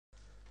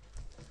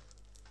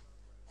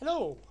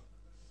Hello.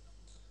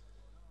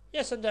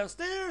 Yes, I'm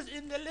downstairs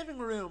in the living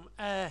room.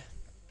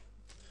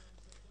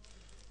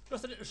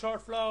 Just a little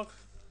short vlog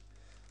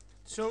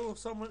to show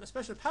someone a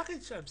special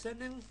package I'm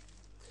sending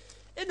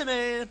in the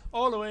mail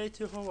all the way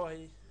to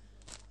Hawaii.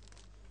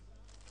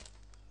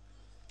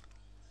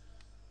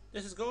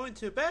 This is going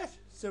to Beth,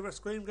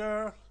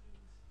 Silverscreamgrl,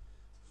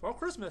 for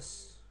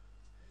Christmas.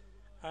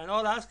 And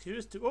all I ask you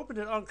is to open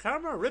it on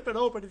camera, rip it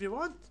open if you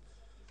want.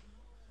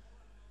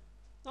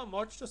 Not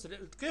much, just a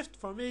little gift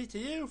from me to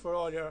you for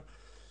all your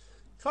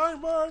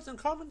kind words and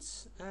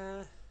comments.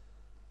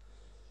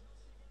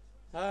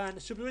 And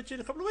it should be with you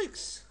in a couple of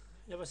weeks.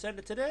 If I send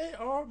it today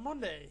or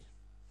Monday.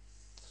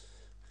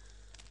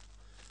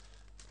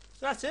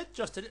 So that's it,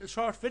 just a little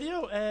short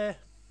video.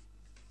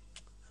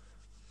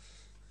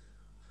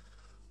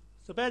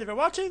 So Beth, if you're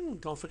watching,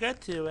 don't forget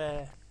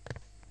to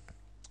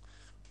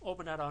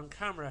open that on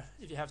camera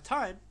if you have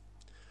time.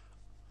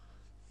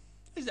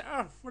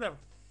 Whatever.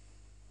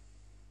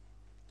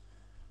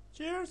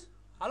 Cheers.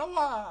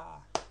 Aloha.